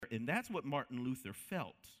and that's what Martin Luther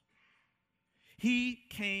felt. He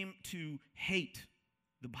came to hate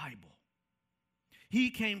the Bible. He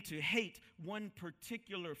came to hate one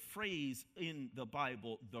particular phrase in the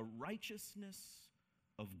Bible, the righteousness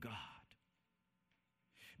of God.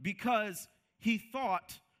 Because he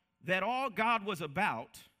thought that all God was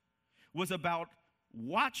about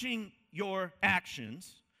watching your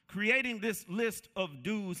actions, creating this list of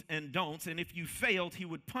do's and don'ts, and if you failed, he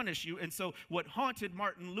would punish you. And so what haunted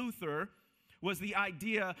Martin Luther was the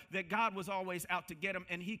idea that God was always out to get him,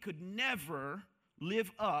 and he could never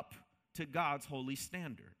live up to God's holy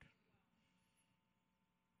standard.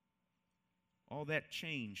 All that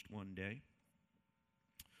changed one day.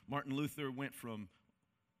 Martin Luther went from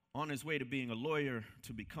on his way to being a lawyer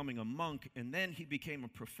to becoming a monk, and then he became a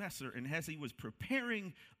professor. And as he was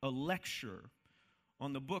preparing a lecture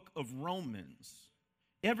on the book of Romans,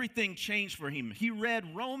 everything changed for him. He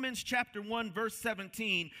read Romans chapter 1, verse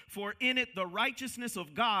 17, "For in it the righteousness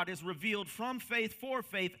of God is revealed from faith for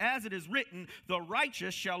faith, as it is written, the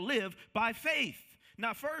righteous shall live by faith."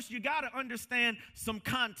 Now, first, you got to understand some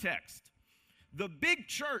context. The big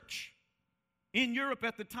church in Europe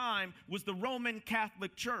at the time was the Roman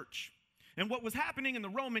Catholic Church. And what was happening in the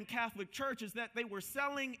Roman Catholic Church is that they were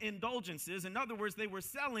selling indulgences. In other words, they were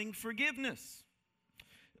selling forgiveness.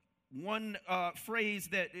 One phrase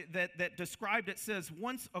that described it says,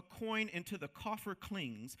 "Once a coin into the coffer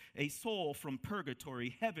clings, a soul from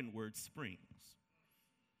purgatory heavenward springs."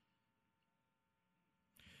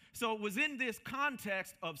 So it was in this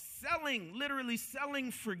context of selling, literally selling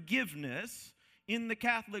forgiveness in the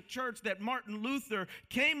Catholic Church, that Martin Luther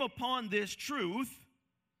came upon this truth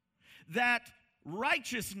that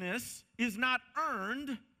righteousness is not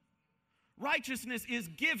earned, righteousness is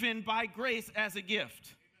given by grace as a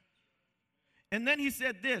gift. And then he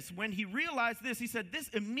said this, when he realized this, he said, "This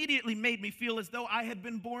immediately made me feel as though I had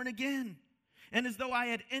been born again, and as though I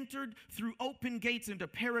had entered through open gates into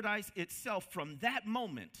paradise itself. From that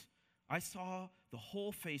moment, I saw the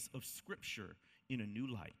whole face of Scripture in a new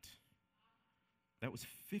light." That was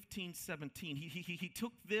 1517. He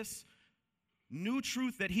took this new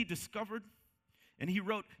truth that he discovered, and he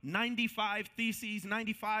wrote 95 theses,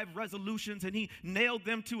 95 resolutions, and he nailed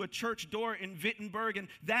them to a church door in Wittenberg. And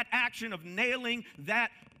that action of nailing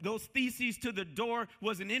those theses to the door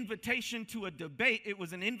was an invitation to a debate. It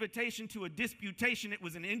was an invitation to a disputation. It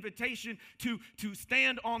was an invitation to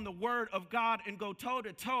stand on the word of God and go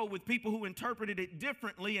toe-to-toe with people who interpreted it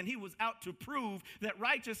differently. And he was out to prove that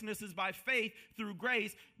righteousness is by faith through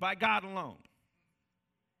grace by God alone.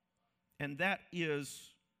 And that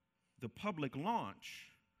is the public launch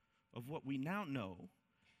of what we now know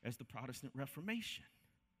as the Protestant Reformation.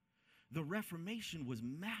 The Reformation was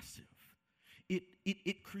massive.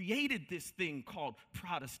 It created this thing called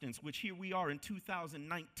Protestants, which here we are in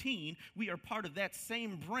 2019. We are part of that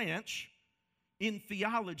same branch in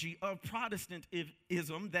theology of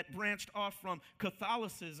Protestantism that branched off from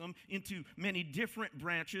Catholicism into many different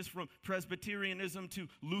branches, from Presbyterianism to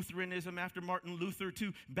Lutheranism after Martin Luther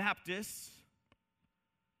to Baptists.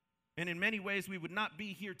 And in many ways, we would not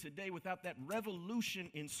be here today without that revolution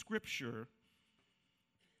in Scripture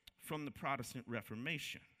from the Protestant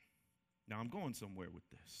Reformation. Now, I'm going somewhere with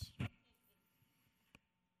this.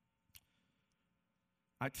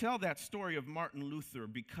 I tell that story of Martin Luther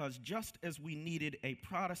because just as we needed a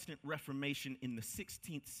Protestant Reformation in the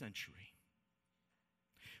 16th century,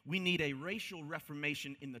 we need a racial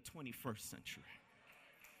reformation in the 21st century.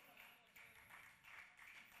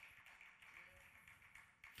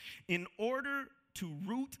 In order to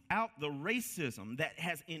root out the racism that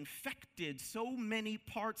has infected so many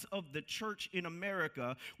parts of the church in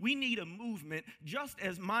America, we need a movement just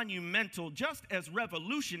as monumental, just as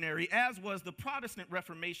revolutionary as was the Protestant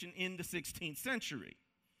Reformation in the 16th century.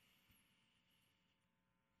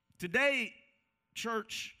 Today,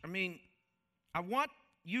 church, I want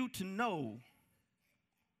you to know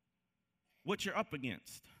what you're up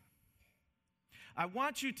against. I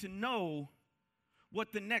want you to know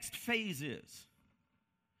what the next phase is.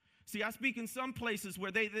 See, I speak in some places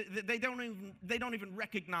where they don't even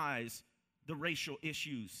recognize the racial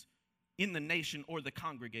issues in the nation or the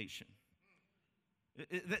congregation.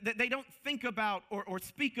 They don't think about or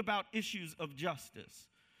speak about issues of justice.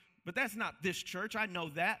 But that's not this church. I know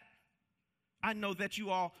that. I know that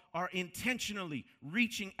you all are intentionally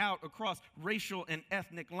reaching out across racial and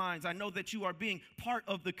ethnic lines. I know that you are being part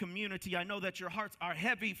of the community. I know that your hearts are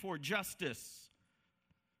heavy for justice.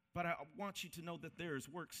 But I want you to know that there is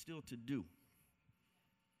work still to do.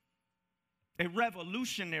 A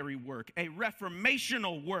revolutionary work, a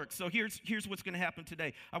reformational work. So here's what's going to happen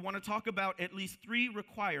today. I want to talk about at least 3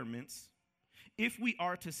 requirements if we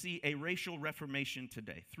are to see a racial reformation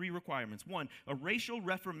today. 3 requirements. 1, a racial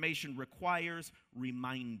reformation requires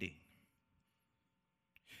reminding.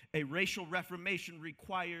 A racial reformation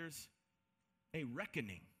requires a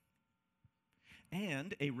reckoning.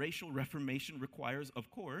 And a racial reformation requires, of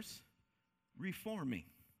course, reforming.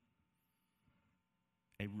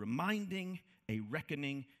 A reminding, a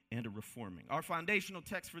reckoning, and a reforming. Our foundational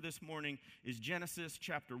text for this morning is Genesis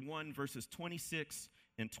chapter 1, verses 26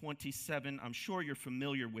 and 27. I'm sure you're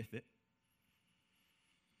familiar with it.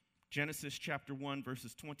 Genesis chapter 1,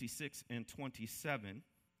 verses 26 and 27.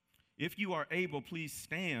 If you are able, please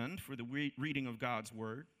stand for the reading of God's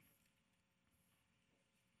word.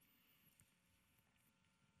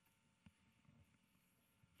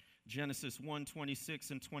 Genesis 1,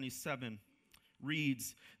 26 and 27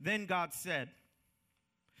 reads, "Then God said,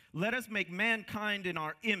 let us make mankind in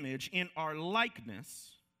our image, in our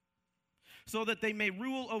likeness, so that they may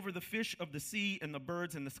rule over the fish of the sea and the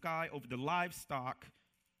birds in the sky, over the livestock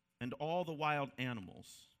and all the wild animals,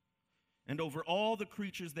 and over all the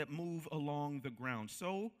creatures that move along the ground."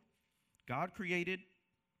 So God created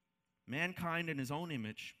mankind in his own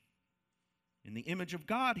image. In the image of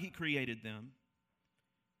God he created them.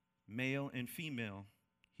 Male and female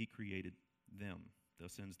he created them.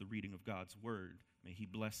 Thus ends the reading of God's word. May he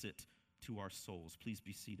bless it to our souls. Please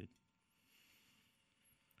be seated.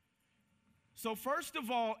 So first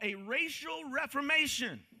of all, a racial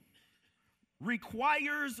reformation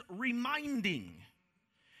requires reminding.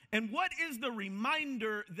 And what is the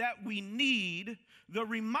reminder that we need? The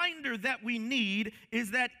reminder that we need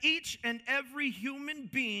is that each and every human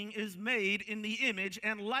being is made in the image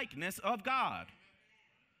and likeness of God.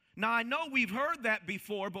 Now, I know we've heard that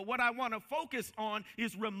before, but what I want to focus on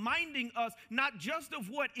is reminding us not just of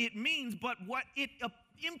what it means, but what it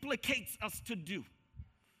implicates us to do,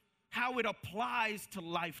 how it applies to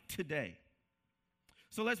life today.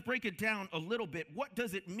 So let's break it down a little bit. What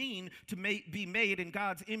does it mean to be made in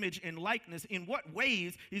God's image and likeness? In what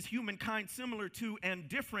ways is humankind similar to and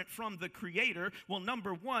different from the Creator? Well,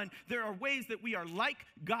 number one, there are ways that we are like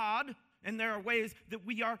God, and there are ways that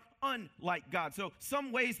we are unlike God. So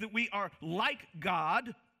some ways that we are like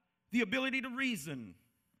God, the ability to reason,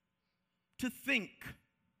 to think.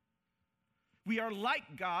 We are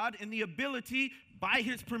like God in the ability, by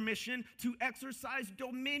his permission, to exercise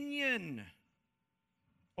dominion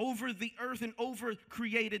over the earth and over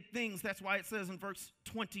created things. That's why it says in verse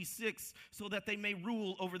 26, so that they may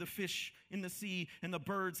rule over the fish in the sea and the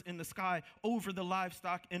birds in the sky, over the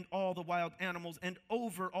livestock and all the wild animals, and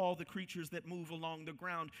over all the creatures that move along the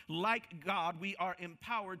ground. Like God, we are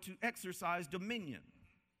empowered to exercise dominion.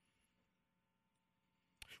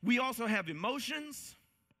 We also have emotions.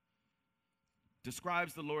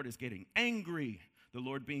 Describes the Lord as getting angry, the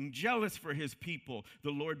Lord being jealous for his people, the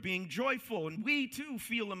Lord being joyful, and we too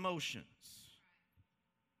feel emotions.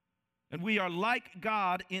 And we are like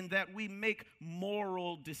God in that we make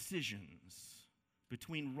moral decisions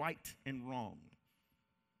between right and wrong.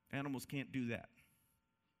 Animals can't do that.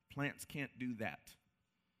 Plants can't do that.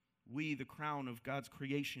 We, the crown of God's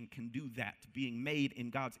creation, can do that, being made in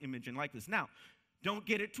God's image and likeness. Now, don't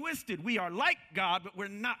get it twisted. We are like God, but we're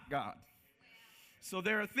not God. So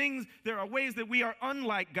there are ways that we are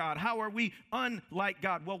unlike God. How are we unlike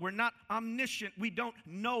God? Well, we're not omniscient. We don't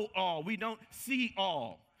know all. We don't see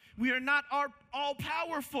all. We are not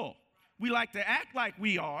all-powerful. We like to act like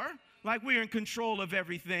we are, like we're in control of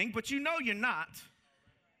everything, but you know you're not.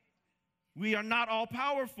 We are not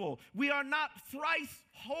all-powerful. We are not thrice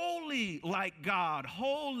holy like God.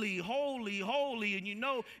 Holy, holy, holy. And you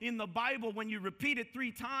know in the Bible when you repeat it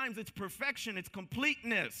 3 times, it's perfection, it's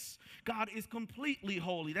completeness. God is completely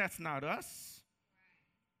holy. That's not us.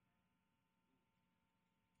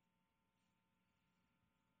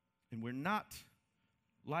 And we're not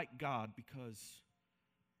like God because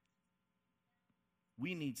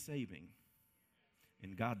we need saving,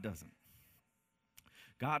 and God doesn't.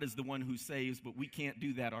 God is the one who saves, but we can't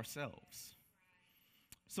do that ourselves.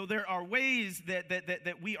 So there are ways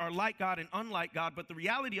that we are like God and unlike God, but the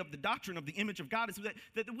reality of the doctrine of the image of God is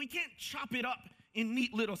that we can't chop it up in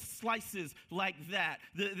neat little slices like that.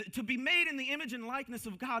 To be made in the image and likeness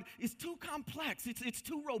of God is too complex. It's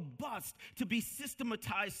too robust to be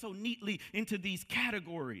systematized so neatly into these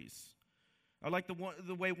categories. I like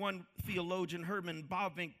the way one theologian, Herman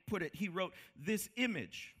Bavinck, put it. He wrote, "This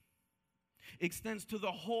image extends to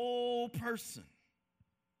the whole person,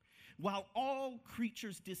 while all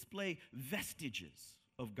creatures display vestiges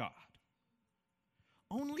of God.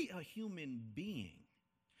 Only a human being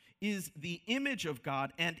is the image of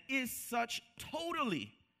God and is such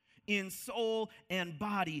totally in soul and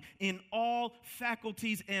body, in all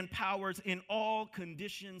faculties and powers, in all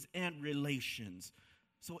conditions and relations.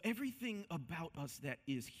 So everything about us that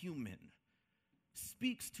is human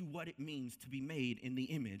speaks to what it means to be made in the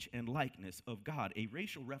image and likeness of God. A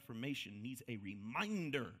racial reformation needs a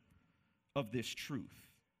reminder of this truth.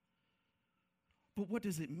 But what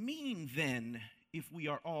does it mean then if we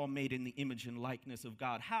are all made in the image and likeness of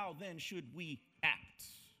God? How then should we act?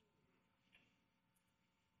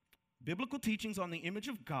 Biblical teachings on the image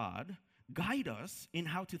of God guide us in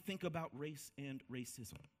how to think about race and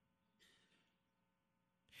racism.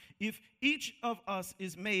 If each of us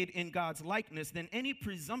is made in God's likeness, then any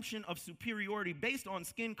presumption of superiority based on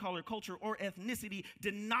skin color, culture, or ethnicity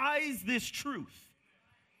denies this truth.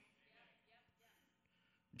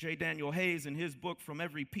 J. Daniel Hayes, in his book, From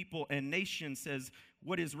Every People and Nation, says,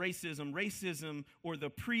 what is racism? Racism, or the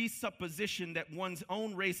presupposition that one's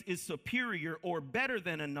own race is superior or better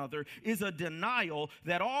than another, is a denial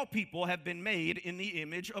that all people have been made in the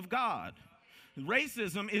image of God.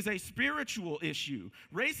 Racism is a spiritual issue.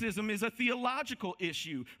 Racism is a theological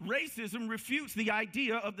issue. Racism refutes the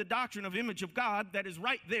idea of the doctrine of image of God that is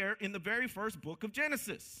right there in the very first book of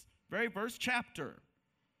Genesis, very first chapter.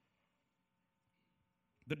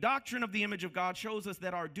 The doctrine of the image of God shows us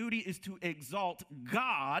that our duty is to exalt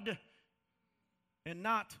God and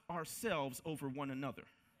not ourselves over one another.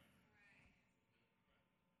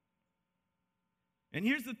 And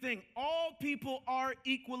here's the thing, all people are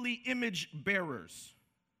equally image bearers.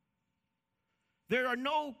 There are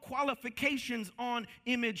no qualifications on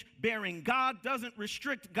image bearing. God doesn't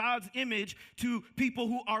restrict God's image to people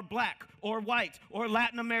who are black or white or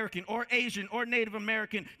Latin American or Asian or Native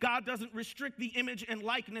American. God doesn't restrict the image and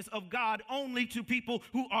likeness of God only to people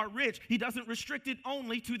who are rich. He doesn't restrict it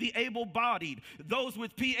only to the able-bodied, those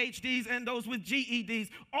with PhDs and those with GEDs,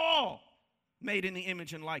 all made in the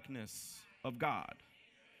image and likeness of God.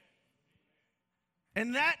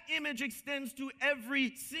 And that image extends to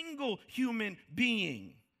every single human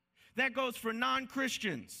being. That goes for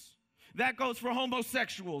non-Christians. That goes for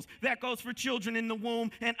homosexuals. That goes for children in the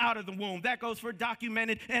womb and out of the womb. That goes for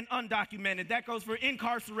documented and undocumented. That goes for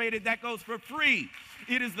incarcerated. That goes for free.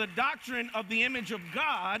 It is the doctrine of the image of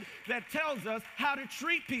God that tells us how to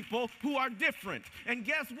treat people who are different. And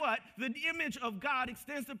guess what? The image of God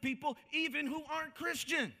extends to people even who aren't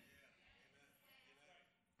Christian.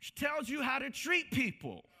 It tells you how to treat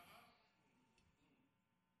people.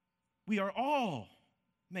 We are all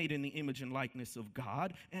made in the image and likeness of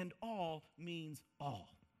God, and all means all.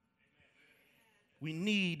 We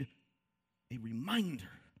need a reminder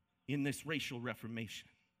in this racial reformation.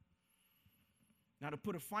 Now, to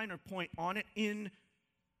put a finer point on it, in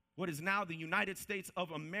what is now the United States of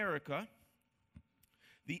America,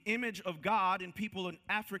 the image of God in people of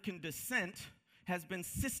African descent has been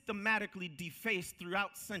systematically defaced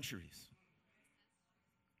throughout centuries.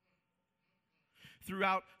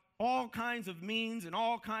 Throughout all kinds of means and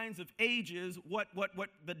all kinds of ages, what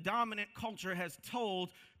the dominant culture has told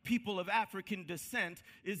people of African descent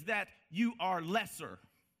is that you are lesser.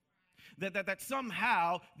 That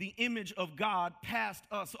somehow the image of God passed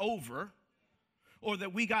us over, or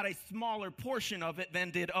that we got a smaller portion of it than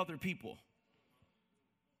did other people.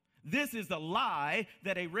 This is the lie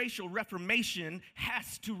that a racial reformation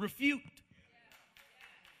has to refute.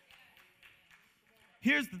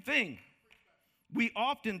 Here's the thing. We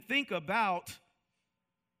often think about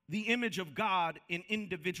the image of God in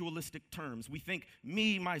individualistic terms. We think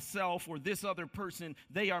me, myself, or this other person,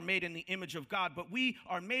 they are made in the image of God. But we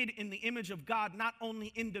are made in the image of God not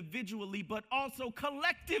only individually, but also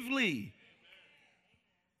collectively.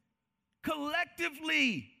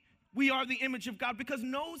 Collectively. We are the image of God because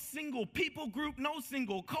no single people group, no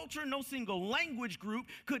single culture, no single language group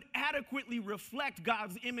could adequately reflect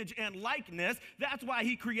God's image and likeness. That's why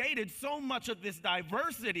he created so much of this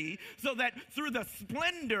diversity, so that through the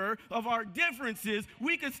splendor of our differences,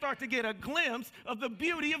 we could start to get a glimpse of the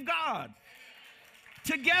beauty of God.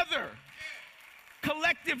 Together,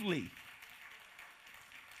 collectively.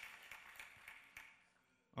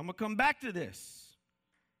 I'm going to come back to this.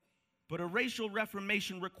 But a racial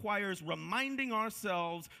reformation requires reminding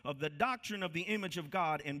ourselves of the doctrine of the image of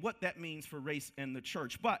God and what that means for race and the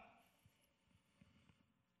church. But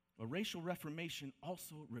a racial reformation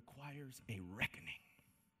also requires a reckoning.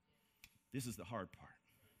 This is the hard part.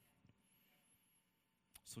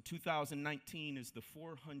 So 2019 is the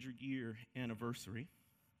 400-year anniversary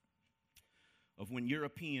of when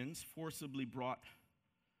Europeans forcibly brought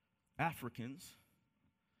Africans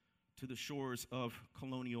to the shores of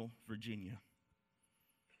colonial Virginia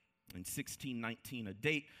in 1619, a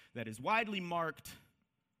date that is widely marked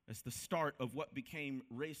as the start of what became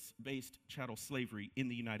race-based chattel slavery in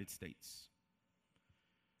the United States.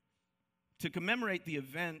 To commemorate the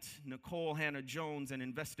event, Nicole Hannah-Jones, an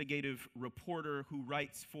investigative reporter who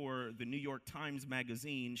writes for the New York Times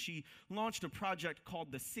Magazine, she launched a project called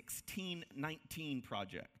the 1619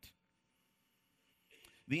 Project.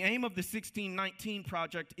 The aim of the 1619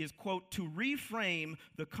 Project is, quote, to reframe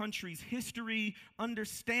the country's history,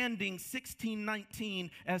 understanding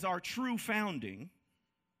 1619 as our true founding,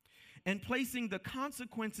 and placing the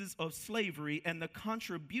consequences of slavery and the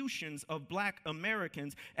contributions of Black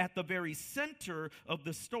Americans at the very center of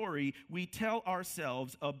the story we tell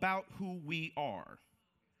ourselves about who we are.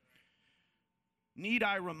 Need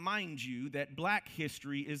I remind you that Black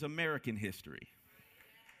history is American history?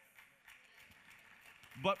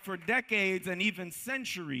 But for decades and even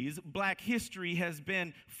centuries, Black history has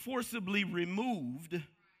been forcibly removed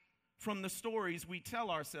from the stories we tell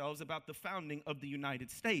ourselves about the founding of the United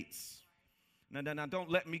States. Now, don't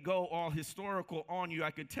let me go all historical on you. I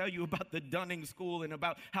could tell you about the Dunning School and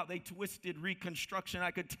about how they twisted Reconstruction. I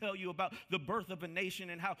could tell you about the birth of a nation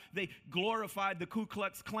and how they glorified the Ku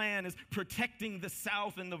Klux Klan as protecting the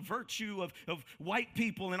South and the virtue of white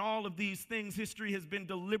people and all of these things. History has been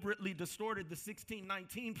deliberately distorted. The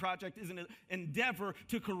 1619 Project is an endeavor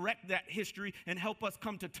to correct that history and help us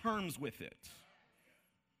come to terms with it.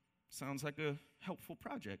 Sounds like a helpful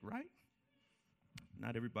project, right?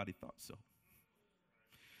 Not everybody thought so.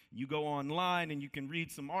 You go online and you can read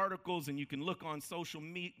some articles and you can look on social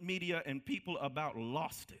media and people about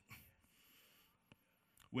lost it.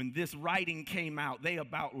 When this writing came out, they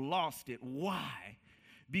about lost it. Why?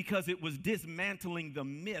 Because it was dismantling the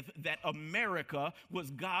myth that America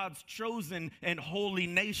was God's chosen and holy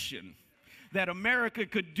nation, that America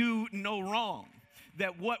could do no wrong,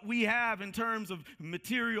 that what we have in terms of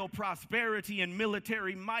material prosperity and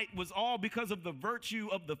military might was all because of the virtue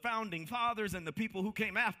of the founding fathers and the people who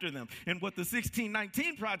came after them. And what the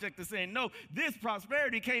 1619 Project is saying, no, this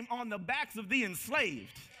prosperity came on the backs of the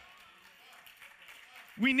enslaved.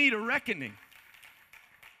 We need a reckoning.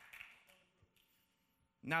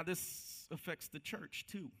 Now, this affects the church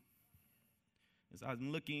too. As I was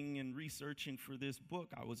looking and researching for this book,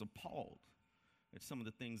 I was appalled at some of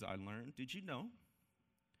the things I learned. Did you know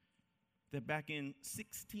that back in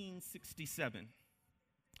 1667,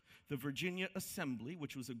 the Virginia Assembly,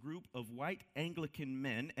 which was a group of white Anglican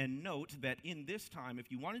men, and note that in this time, if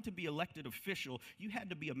you wanted to be elected official, you had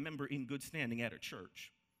to be a member in good standing at a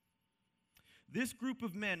church. This group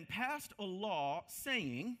of men passed a law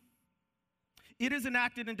saying, it is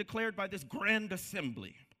enacted and declared by this grand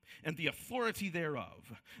assembly and the authority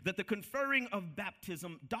thereof, that the conferring of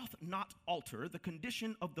baptism doth not alter the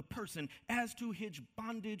condition of the person as to his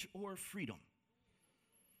bondage or freedom.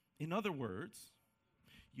 In other words,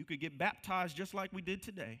 you could get baptized just like we did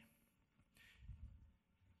today,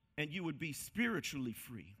 and you would be spiritually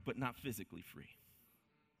free, but not physically free.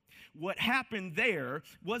 What happened there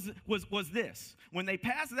was this. When they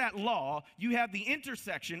passed that law, you have the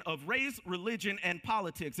intersection of race, religion, and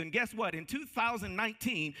politics. And guess what? In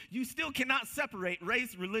 2019, you still cannot separate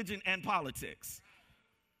race, religion, and politics.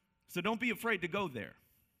 So don't be afraid to go there.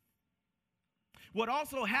 What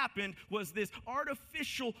also happened was this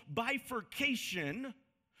artificial bifurcation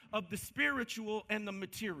of the spiritual and the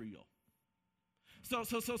material.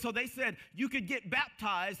 So they said you could get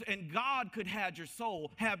baptized and God could have your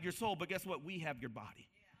soul, but guess what? We have your body.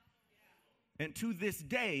 And to this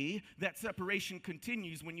day, that separation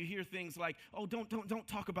continues when you hear things like, oh, don't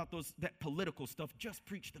talk about that political stuff, just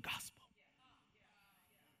preach the gospel.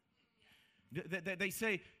 They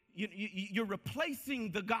say you're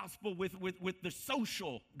replacing the gospel with the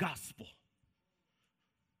social gospel.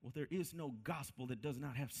 Well, there is no gospel that does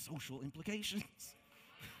not have social implications.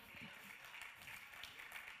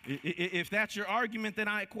 If that's your argument, then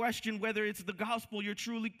I question whether it's the gospel you're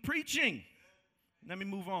truly preaching. Let me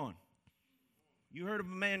move on. You heard of a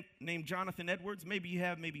man named Jonathan Edwards? Maybe you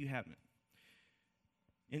have, maybe you haven't.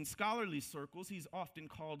 In scholarly circles, he's often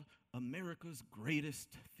called America's greatest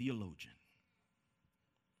theologian.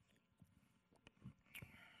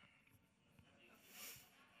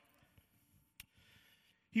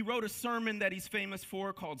 He wrote a sermon that he's famous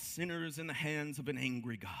for called Sinners in the Hands of an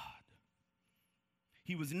Angry God.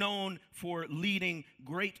 He was known for leading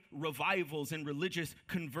great revivals and religious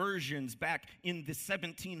conversions back in the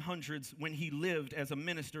 1700s when he lived as a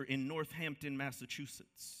minister in Northampton,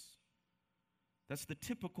 Massachusetts. That's the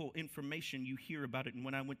typical information you hear about it, and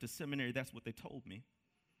when I went to seminary, that's what they told me.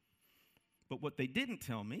 But what they didn't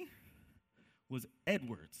tell me was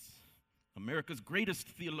Edwards, America's greatest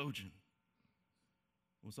theologian,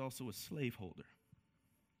 was also a slaveholder.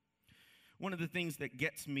 One of the things that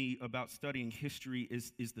gets me about studying history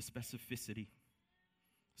is the specificity.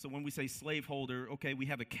 So when we say slaveholder, okay, we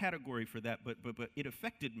have a category for that, but it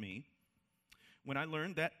affected me when I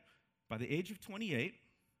learned that by the age of 28,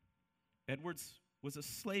 Edwards was a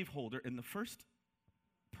slaveholder, and the first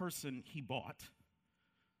person he bought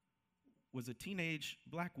was a teenage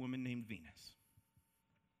black woman named Venus.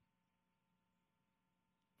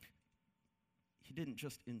 He didn't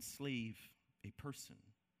just enslave a person.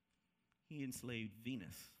 He enslaved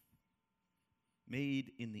Venus,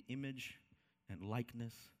 made in the image and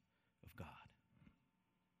likeness of God.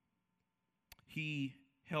 He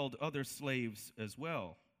held other slaves as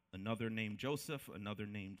well, another named Joseph, another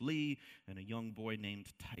named Lee, and a young boy named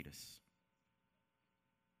Titus.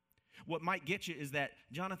 What might get you is that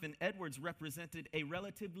Jonathan Edwards represented a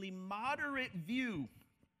relatively moderate view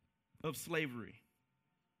of slavery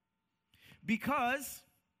because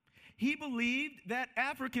he believed that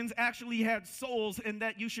Africans actually had souls and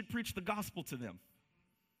that you should preach the gospel to them.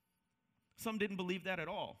 Some didn't believe that at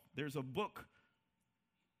all. There's a book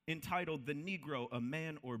entitled The Negro, A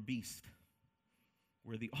Man or Beast,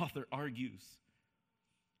 where the author argues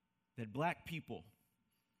that black people,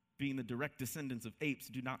 being the direct descendants of apes,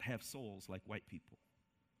 do not have souls like white people.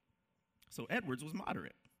 So Edwards was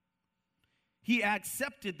moderate. He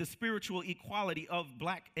accepted the spiritual equality of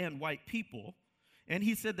black and white people, and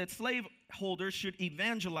he said that slaveholders should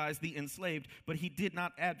evangelize the enslaved, but he did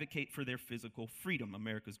not advocate for their physical freedom,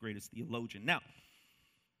 America's greatest theologian. Now,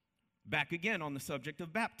 back again on the subject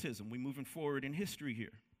of baptism. We're moving forward in history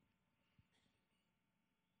here.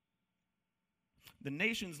 The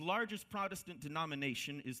nation's largest Protestant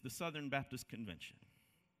denomination is the Southern Baptist Convention.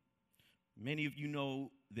 Many of you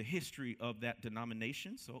know the history of that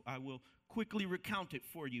denomination, so I will quickly recount it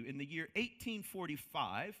for you. In the year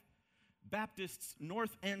 1845, Baptists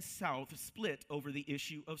north and south split over the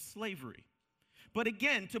issue of slavery. But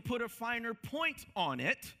again, to put a finer point on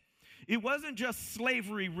it, it wasn't just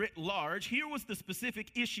slavery writ large. Here was the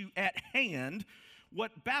specific issue at hand.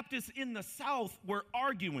 What Baptists in the South were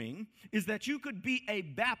arguing is that you could be a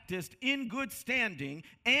Baptist in good standing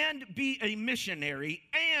and be a missionary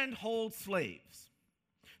and hold slaves.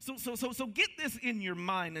 So get this in your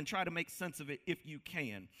mind and try to make sense of it if you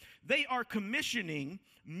can. They are commissioning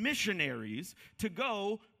missionaries to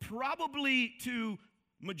go probably to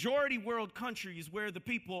majority world countries where the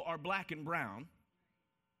people are black and brown.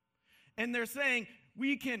 And they're saying,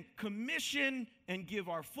 we can commission and give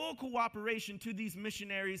our full cooperation to these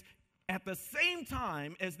missionaries at the same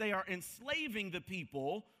time as they are enslaving the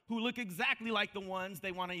people who look exactly like the ones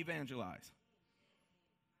they want to evangelize.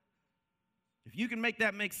 If you can make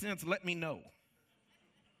that make sense, let me know.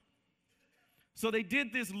 So they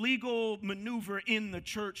did this legal maneuver in the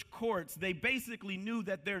church courts. They basically knew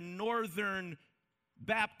that their northern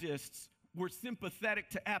Baptists were sympathetic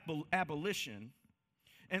to abolition.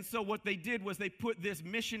 And so what they did was they put this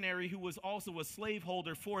missionary who was also a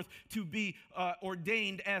slaveholder forth to be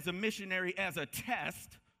ordained as a missionary as a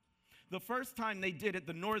test. The first time they did it,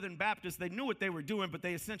 the Northern Baptists, they knew what they were doing, but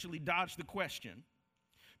they essentially dodged the question.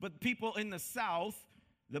 But people in the South,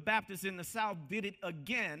 the Baptists in the South, did it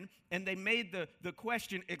again, and they made the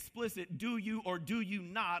question explicit: do you or do you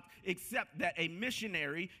not accept that a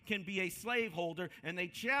missionary can be a slaveholder? And they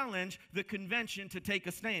challenged the convention to take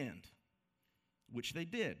a stand, which they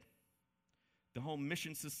did. The Home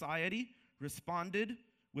Mission Society responded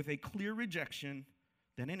with a clear rejection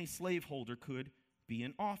that any slaveholder could be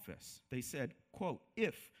in office. They said, quote,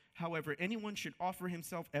 if, however, anyone should offer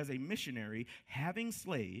himself as a missionary having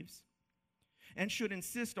slaves and should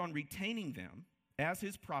insist on retaining them as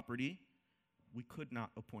his property, we could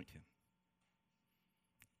not appoint him.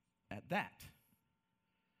 At that,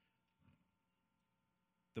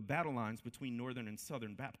 the battle lines between Northern and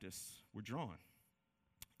Southern Baptists were drawn.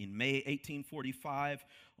 In May 1845,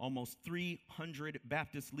 almost 300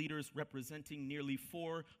 Baptist leaders representing nearly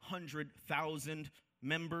 400,000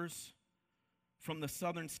 members from the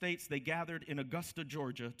southern states, they gathered in Augusta,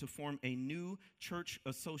 Georgia, to form a new church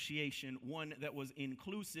association, one that was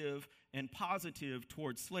inclusive and positive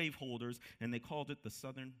towards slaveholders, and they called it the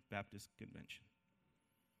Southern Baptist Convention.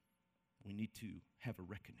 We need to have a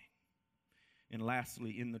reckoning. And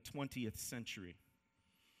lastly, in the 20th century,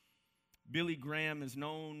 Billy Graham is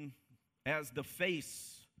known as the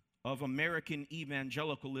face of American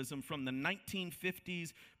evangelicalism from the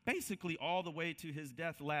 1950s, basically all the way to his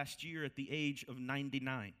death last year at the age of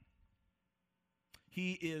 99.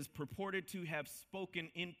 He is purported to have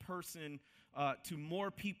spoken in person to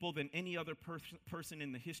more people than any other person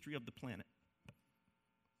in the history of the planet.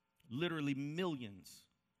 Literally millions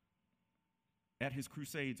at his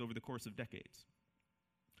crusades over the course of decades.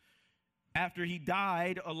 After he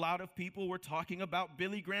died, a lot of people were talking about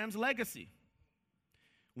Billy Graham's legacy.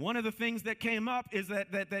 One of the things that came up is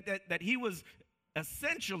that he was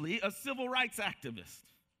essentially a civil rights activist.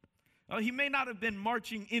 He may not have been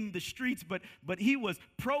marching in the streets, but he was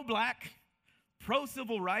pro-black,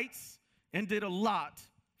 pro-civil rights, and did a lot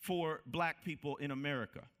for black people in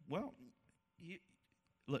America. Well,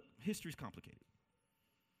 look, history's complicated.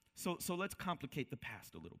 So let's complicate the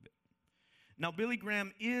past a little bit. Now, Billy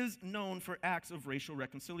Graham is known for acts of racial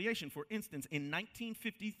reconciliation. For instance, in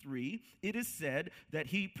 1953, it is said that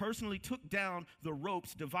he personally took down the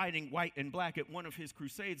ropes dividing white and black at one of his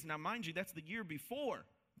crusades. Now, mind you, that's the year before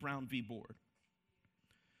Brown v. Board.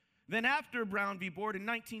 Then after Brown v. Board in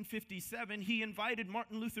 1957, he invited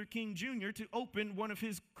Martin Luther King Jr. to open one of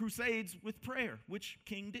his crusades with prayer, which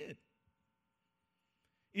King did.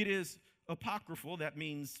 It is apocryphal. That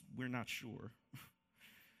means we're not sure.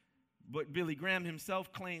 But Billy Graham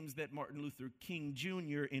himself claims that Martin Luther King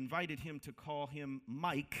Jr. invited him to call him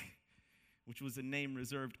Mike, which was a name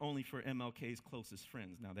reserved only for MLK's closest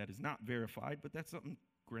friends. Now, that is not verified, but that's something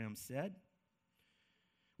Graham said.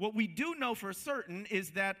 What we do know for certain is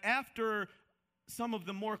that after some of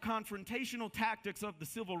the more confrontational tactics of the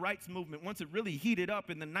civil rights movement, once it really heated up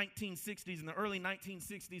in the 1960s and the early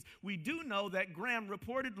 1960s, we do know that Graham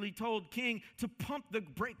reportedly told King to pump the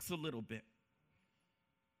brakes a little bit.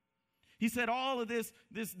 He said all of this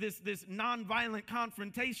nonviolent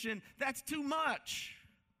confrontation, that's too much.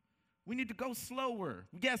 We need to go slower.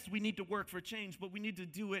 Yes, we need to work for change, but we need to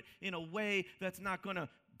do it in a way that's not going to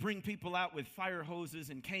bring people out with fire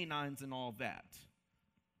hoses and canines and all that.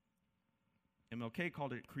 MLK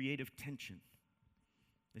called it creative tension,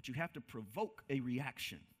 that you have to provoke a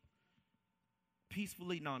reaction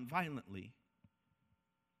peacefully, nonviolently,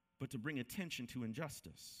 but to bring attention to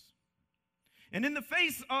injustice. And in the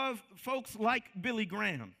face of folks like Billy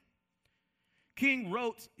Graham, King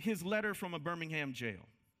wrote his letter from a Birmingham jail.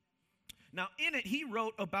 Now, in it, he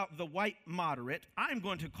wrote about the white moderate. I'm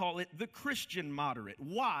going to call it the Christian moderate.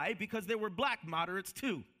 Why? Because there were black moderates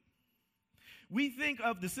too. We think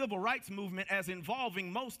of the civil rights movement as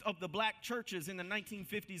involving most of the black churches in the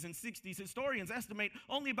 1950s and 60s. Historians estimate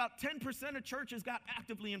only about 10% of churches got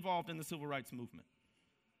actively involved in the civil rights movement.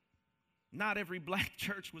 Not every black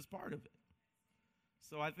church was part of it.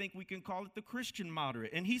 So I think we can call it the Christian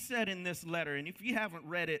moderate. And he said in this letter, and if you haven't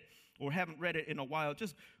read it or haven't read it in a while,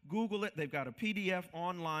 just Google it. They've got a PDF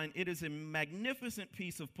online. It is a magnificent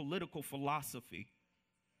piece of political philosophy.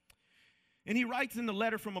 And he writes in the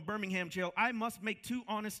letter from a Birmingham jail, I must make two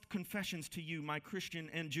honest confessions to you, my Christian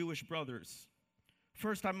and Jewish brothers.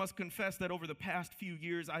 First, I must confess that over the past few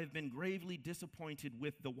years, I have been gravely disappointed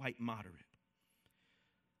with the white moderate.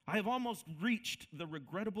 I have almost reached the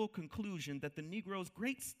regrettable conclusion that the Negro's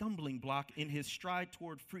great stumbling block in his stride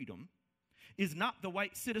toward freedom is not the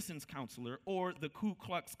white citizens counselor or the Ku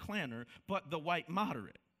Klux Klanner, but the white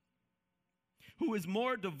moderate, who is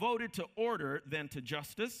more devoted to order than to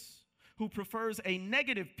justice, who prefers a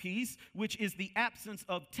negative peace, which is the absence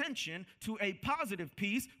of tension, to a positive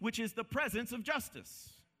peace, which is the presence of justice.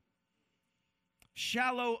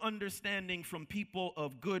 Shallow understanding from people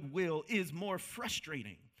of goodwill is more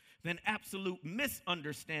frustrating than absolute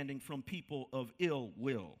misunderstanding from people of ill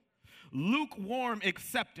will. Lukewarm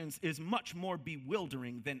acceptance is much more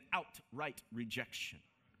bewildering than outright rejection.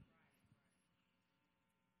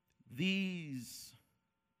 These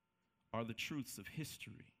are the truths of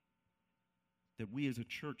history that we as a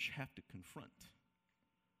church have to confront.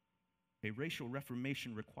 A racial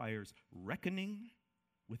reformation requires reckoning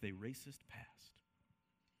with a racist past.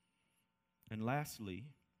 And lastly,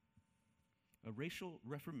 a racial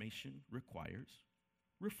reformation requires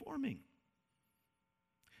reforming.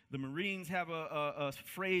 The Marines have a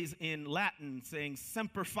phrase in Latin saying,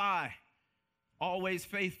 Semper Fi, always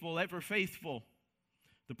faithful, ever faithful.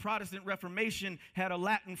 The Protestant Reformation had a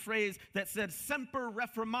Latin phrase that said, Semper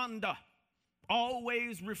Reformanda,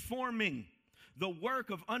 always reforming. The work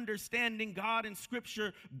of understanding God and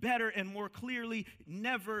Scripture better and more clearly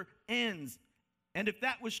never ends. And if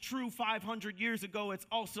that was true 500 years ago, it's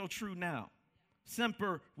also true now.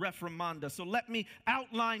 Semper Reformanda. So let me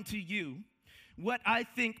outline to you what I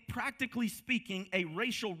think, practically speaking, a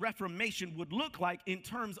racial reformation would look like in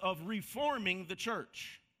terms of reforming the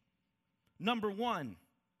church. Number one,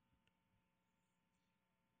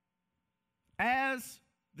 as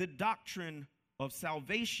the doctrine of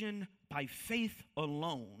salvation by faith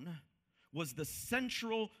alone was the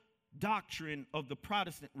central doctrine of the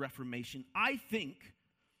Protestant Reformation, I think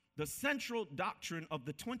the central doctrine of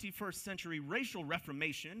the 21st century racial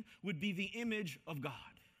reformation would be the image of God.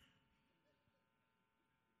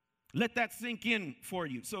 Let that sink in for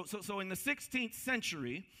you. So in the 16th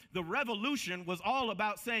century, the revolution was all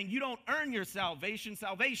about saying you don't earn your salvation.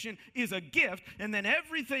 Salvation is a gift, and then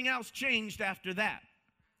everything else changed after that.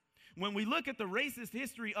 When we look at the racist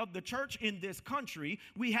history of the church in this country,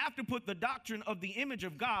 we have to put the doctrine of the image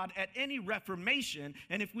of God at any reformation.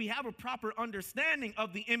 And if we have a proper understanding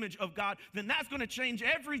of the image of God, then that's going to change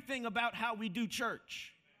everything about how we do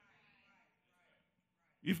church.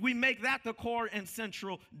 If we make that the core and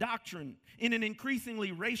central doctrine in an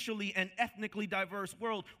increasingly racially and ethnically diverse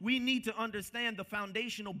world, we need to understand the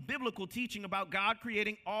foundational biblical teaching about God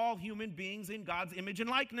creating all human beings in God's image and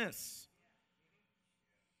likeness.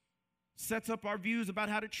 Sets up our views about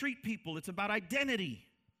how to treat people. It's about identity.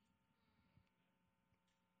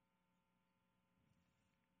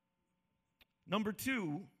 Number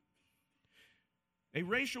two, a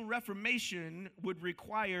racial reformation would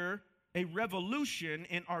require a revolution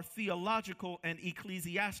in our theological and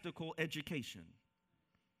ecclesiastical education.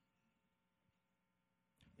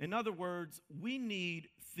 In other words, we need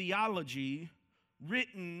theology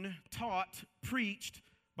written, taught, preached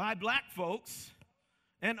by black folks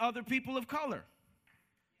and other people of color.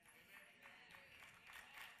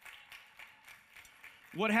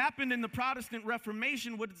 What happened in the Protestant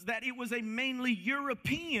Reformation was that it was a mainly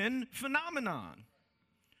European phenomenon,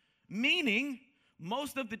 meaning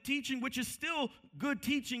most of the teaching, which is still good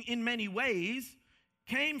teaching in many ways,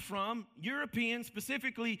 came from European,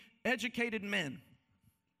 specifically educated men.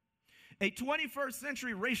 A 21st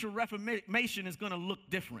century racial reformation is going to look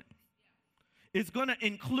different. It's going to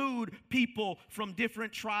include people from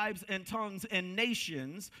different tribes and tongues and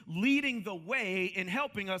nations leading the way in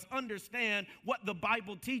helping us understand what the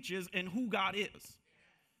Bible teaches and who God is.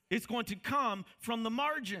 It's going to come from the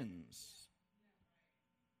margins.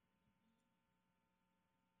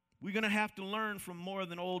 We're going to have to learn from more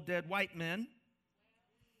than old dead white men.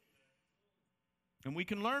 And we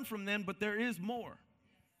can learn from them, but there is more.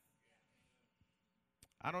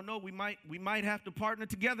 I don't know, we might have to partner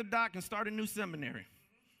together, Doc, and start a new seminary.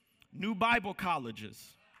 New Bible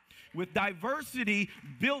colleges with diversity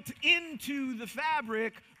built into the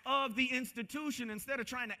fabric of the institution instead of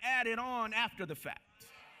trying to add it on after the fact.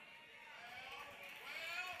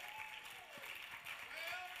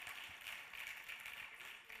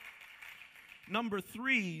 Number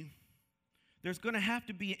three, there's going to have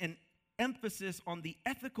to be an emphasis on the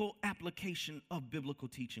ethical application of biblical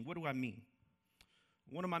teaching. What do I mean?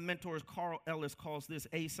 One of my mentors, Carl Ellis, calls this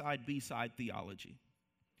A-side, B-side theology.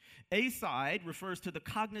 A-side refers to the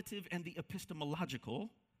cognitive and the epistemological,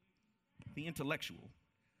 the intellectual.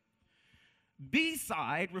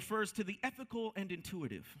 B-side refers to the ethical and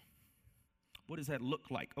intuitive. What does that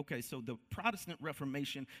look like? Okay, so the Protestant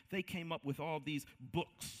Reformation, they came up with all these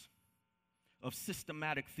books of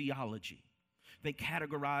systematic theology. They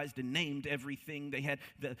categorized and named everything. They had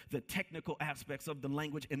the technical aspects of the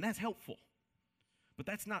language, and that's helpful. But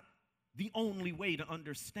that's not the only way to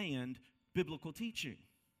understand biblical teaching.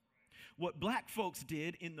 What black folks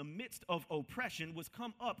did in the midst of oppression was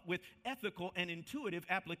come up with ethical and intuitive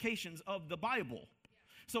applications of the Bible.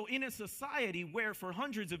 So in a society where for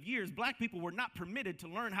hundreds of years black people were not permitted to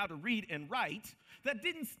learn how to read and write, that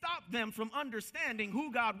didn't stop them from understanding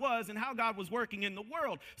who God was and how God was working in the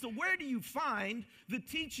world. So where do you find the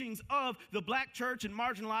teachings of the black church and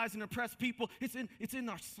marginalized and oppressed people? It's in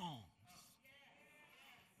our songs.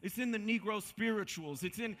 It's in the Negro spirituals.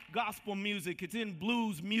 It's in gospel music. It's in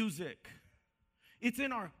blues music. It's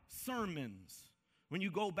in our sermons. When you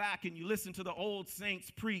go back and you listen to the old saints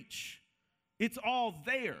preach, it's all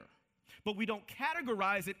there. But we don't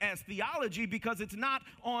categorize it as theology because it's not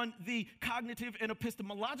on the cognitive and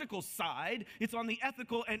epistemological side. It's on the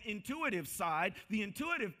ethical and intuitive side. The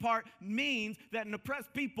intuitive part means that an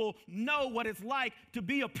oppressed people know what it's like to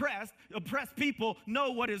be oppressed. Oppressed people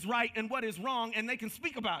know what is right and what is wrong, and they can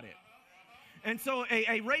speak about it. And so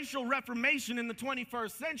a racial reformation in the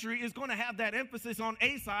 21st century is going to have that emphasis on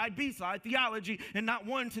A-side, B-side theology, and not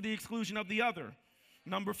one to the exclusion of the other.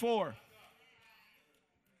 Number four.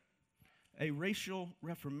 A racial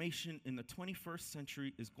reformation in the 21st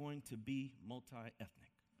century is going to be multi-ethnic.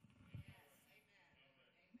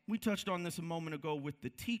 We touched on this a moment ago with the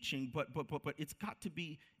teaching, but it's got to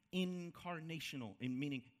be incarnational, in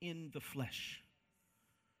meaning in the flesh.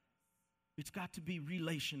 It's got to be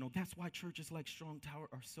relational. That's why churches like Strong Tower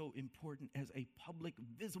are so important as a public,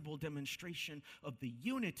 visible demonstration of the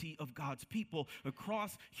unity of God's people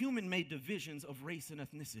across human-made divisions of race and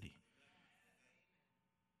ethnicity.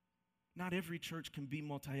 Not every church can be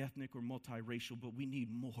multi-ethnic or multiracial, but we need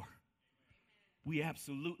more. We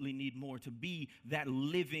absolutely need more to be that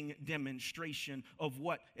living demonstration of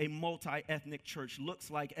what a multi-ethnic church looks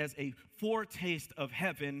like as a foretaste of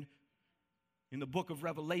heaven in the book of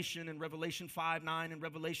Revelation, in Revelation 5:9 and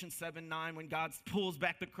Revelation 7:9, when God pulls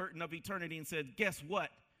back the curtain of eternity and says, guess what?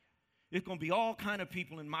 It's going to be all kind of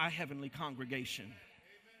people in my heavenly congregation.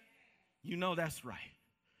 You know that's right.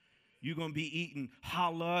 You're going to be eating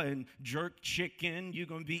challah and jerk chicken. You're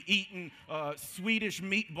going to be eating Swedish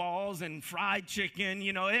meatballs and fried chicken.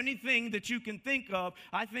 You know, anything that you can think of.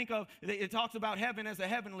 I think of, it talks about heaven as a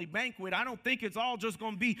heavenly banquet. I don't think it's all just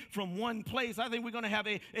going to be from one place. I think we're going to have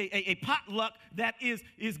a potluck that is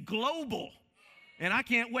global. And I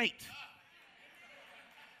can't wait.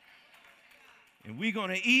 And we're going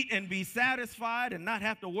to eat and be satisfied and not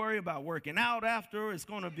have to worry about working out after. It's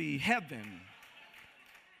going to be heaven.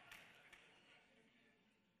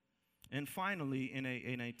 And finally, in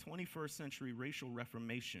a 21st century racial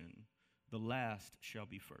reformation, the last shall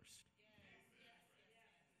be first.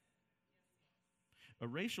 A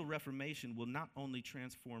racial reformation will not only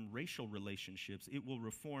transform racial relationships, it will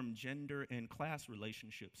reform gender and class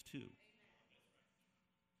relationships too.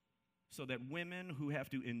 So that women who have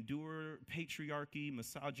to endure patriarchy,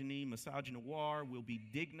 misogyny, misogynoir will be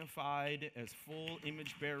dignified as full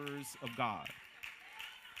image bearers of God.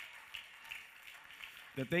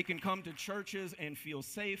 That they can come to churches and feel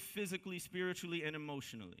safe physically, spiritually, and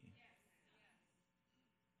emotionally.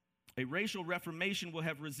 A racial reformation will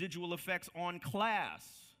have residual effects on class,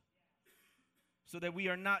 so that we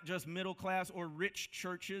are not just middle class or rich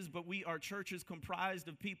churches, but we are churches comprised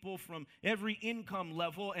of people from every income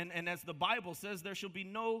level, and as the Bible says, there shall be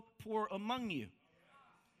no poor among you.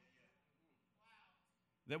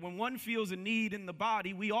 That when one feels a need in the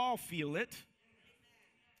body, we all feel it.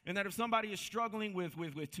 And that if somebody is struggling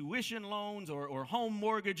with tuition loans or home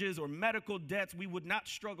mortgages or medical debts, we would not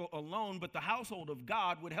struggle alone, but the household of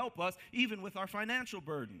God would help us even with our financial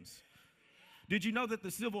burdens. Did you know that the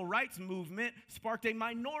civil rights movement sparked a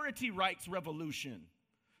minority rights revolution?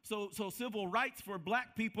 So civil rights for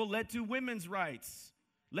black people led to women's rights,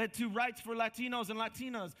 led to rights for Latinos and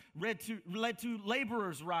Latinas, led to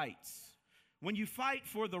laborers' rights. When you fight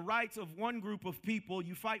for the rights of one group of people,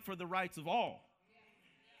 you fight for the rights of all.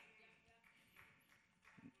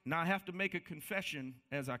 Now, I have to make a confession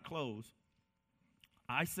as I close.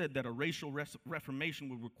 I said that a racial reformation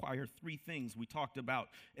would require three things. We talked about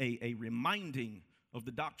a reminding of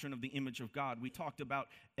the doctrine of the image of God. We talked about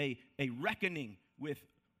a reckoning with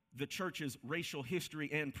the church's racial history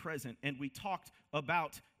and present. And we talked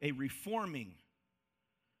about a reforming.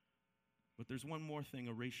 But there's one more thing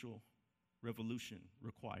a racial revolution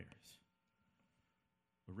requires.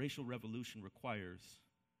 A racial revolution requires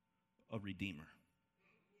a redeemer.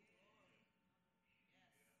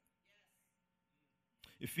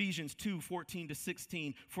 Ephesians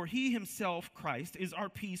 2:14-16, for he himself, Christ, is our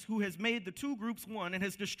peace, who has made the two groups one and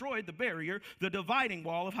has destroyed the barrier, the dividing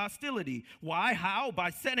wall of hostility. Why? How?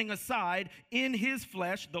 By setting aside in his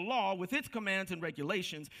flesh the law with its commands and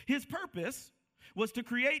regulations. His purpose was to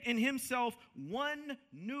create in himself one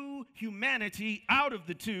new humanity out of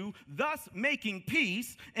the two, thus making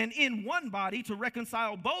peace, and in one body to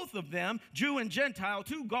reconcile both of them, Jew and Gentile,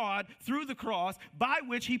 to God through the cross, by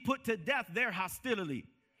which he put to death their hostility.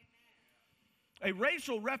 A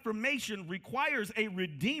racial reformation requires a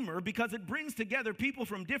redeemer because it brings together people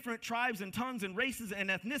from different tribes and tongues and races and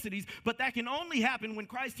ethnicities, but that can only happen when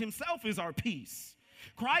Christ himself is our peace.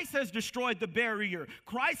 Christ has destroyed the barrier.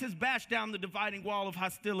 Christ has bashed down the dividing wall of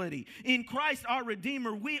hostility. In Christ, our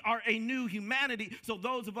Redeemer, we are a new humanity. So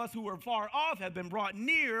those of us who are far off have been brought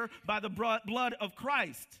near by the blood of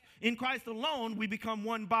Christ. In Christ alone, we become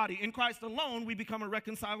one body. In Christ alone, we become a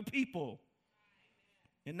reconciled people.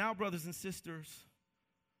 And now, brothers and sisters,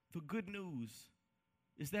 the good news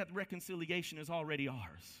is that reconciliation is already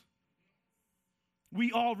ours.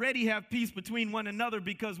 We already have peace between one another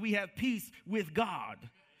because we have peace with God.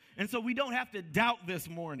 And so we don't have to doubt this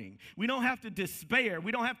morning. We don't have to despair.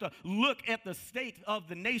 We don't have to look at the state of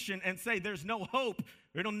the nation and say there's no hope.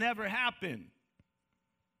 It'll never happen.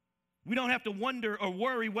 We don't have to wonder or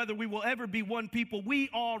worry whether we will ever be one people. We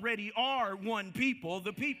already are one people,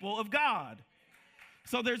 the people of God.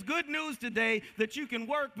 So there's good news today that you can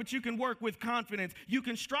work, but you can work with confidence. You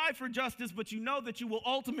can strive for justice, but you know that you will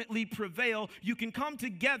ultimately prevail. You can come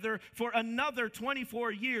together for another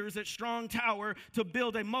 24 years at Strong Tower to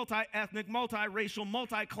build a multi-ethnic, multi-racial,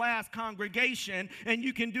 multi-class congregation, and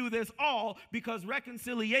you can do this all because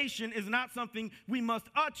reconciliation is not something we must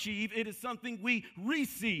achieve. It is something we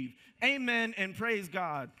receive. Amen and praise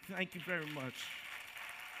God. Thank you very much.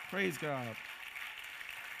 Praise God.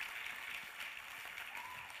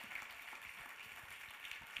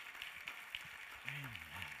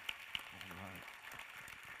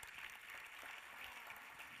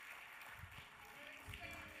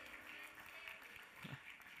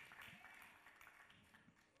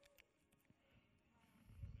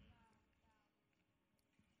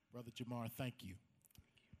 Brother Jamar, thank you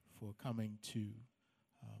for coming to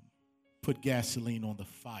put gasoline on the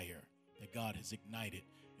fire that God has ignited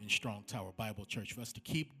in Strong Tower Bible Church for us to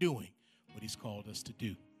keep doing what he's called us to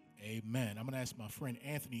do. Amen. I'm going to ask my friend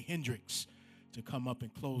Anthony Hendricks to come up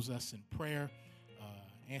and close us in prayer.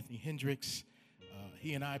 Anthony Hendricks,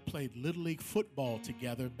 he and I played Little League football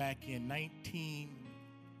together back in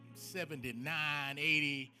 1979,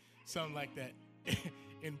 80, something like that,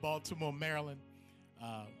 in Baltimore, Maryland.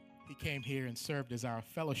 He came here and served as our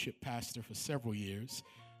fellowship pastor for several years.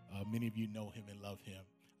 Many of you know him and love him.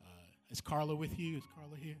 Is Carla with you? Is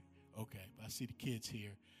Carla here? Okay, I see the kids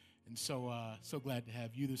here. And so glad to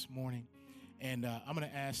have you this morning. And I'm going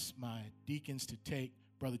to ask my deacons to take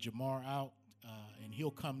Brother Jamar out, and he'll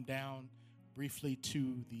come down briefly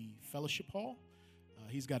to the fellowship hall.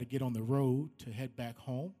 He's got to get on the road to head back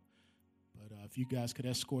home. But if you guys could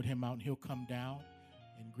escort him out, and he'll come down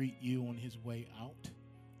and greet you on his way out.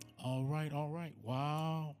 All right.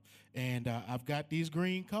 Wow. And I've got these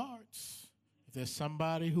green cards. If there's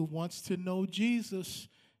somebody who wants to know Jesus,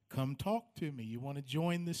 come talk to me. You want to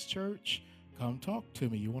join this church? Come talk to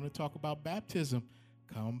me. You want to talk about baptism?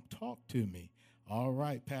 Come talk to me. All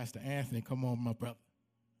right, Pastor Anthony, come on, my brother.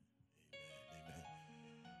 Amen.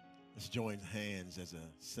 Let's join hands as a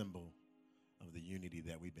symbol of the unity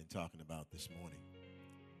that we've been talking about this morning.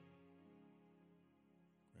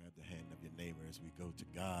 Grab the hand of your neighbor as we go to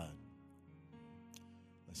God.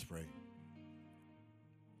 Let's pray.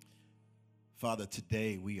 Father,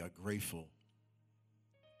 today we are grateful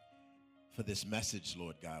for this message,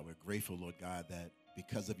 Lord God. We're grateful, Lord God, that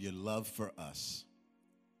because of your love for us,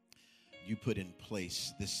 you put in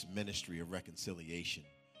place this ministry of reconciliation.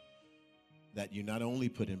 That you not only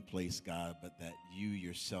put in place, God, but that you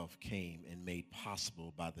yourself came and made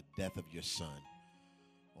possible by the death of your Son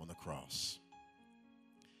on the cross.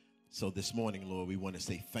 So this morning, Lord, we want to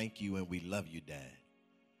say thank you and we love you, Dad,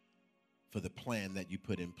 for the plan that you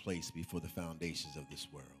put in place before the foundations of this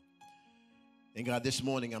world. And God, this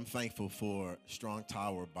morning I'm thankful for Strong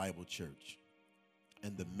Tower Bible Church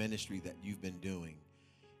and the ministry that you've been doing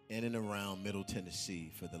in and around Middle Tennessee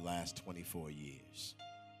for the last 24 years.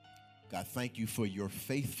 God, thank you for your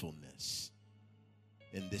faithfulness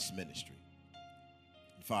in this ministry.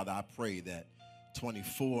 And Father, I pray that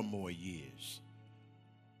 24 more years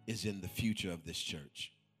is in the future of this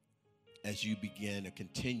church as you begin to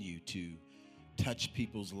continue to touch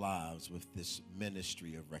people's lives with this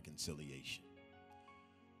ministry of reconciliation.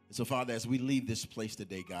 And so, Father, as we leave this place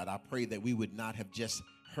today, God, I pray that we would not have just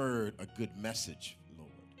heard a good message,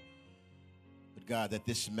 Lord, but God, that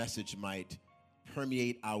this message might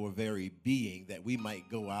permeate our very being, that we might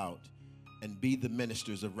go out and be the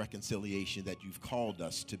ministers of reconciliation that you've called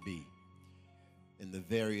us to be in the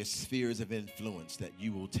various spheres of influence that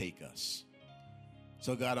you will take us.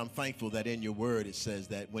 So, God, I'm thankful that in your word it says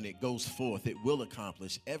that when it goes forth, it will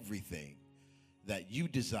accomplish everything that you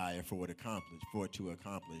desire for it to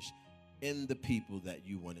accomplish in the people that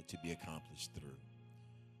you want it to be accomplished through.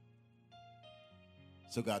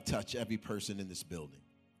 So, God, touch every person in this building.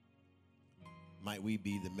 Might we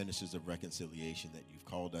be the ministers of reconciliation that you've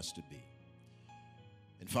called us to be.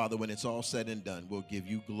 And, Father, when it's all said and done, we'll give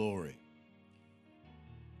you glory.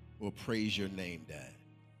 We'll praise your name, Dad.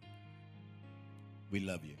 We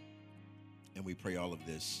love you. And we pray all of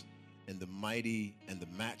this in the mighty and the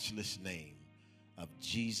matchless name of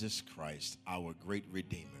Jesus Christ, our great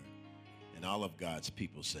Redeemer. And all of God's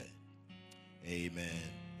people said, amen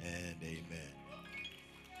and amen.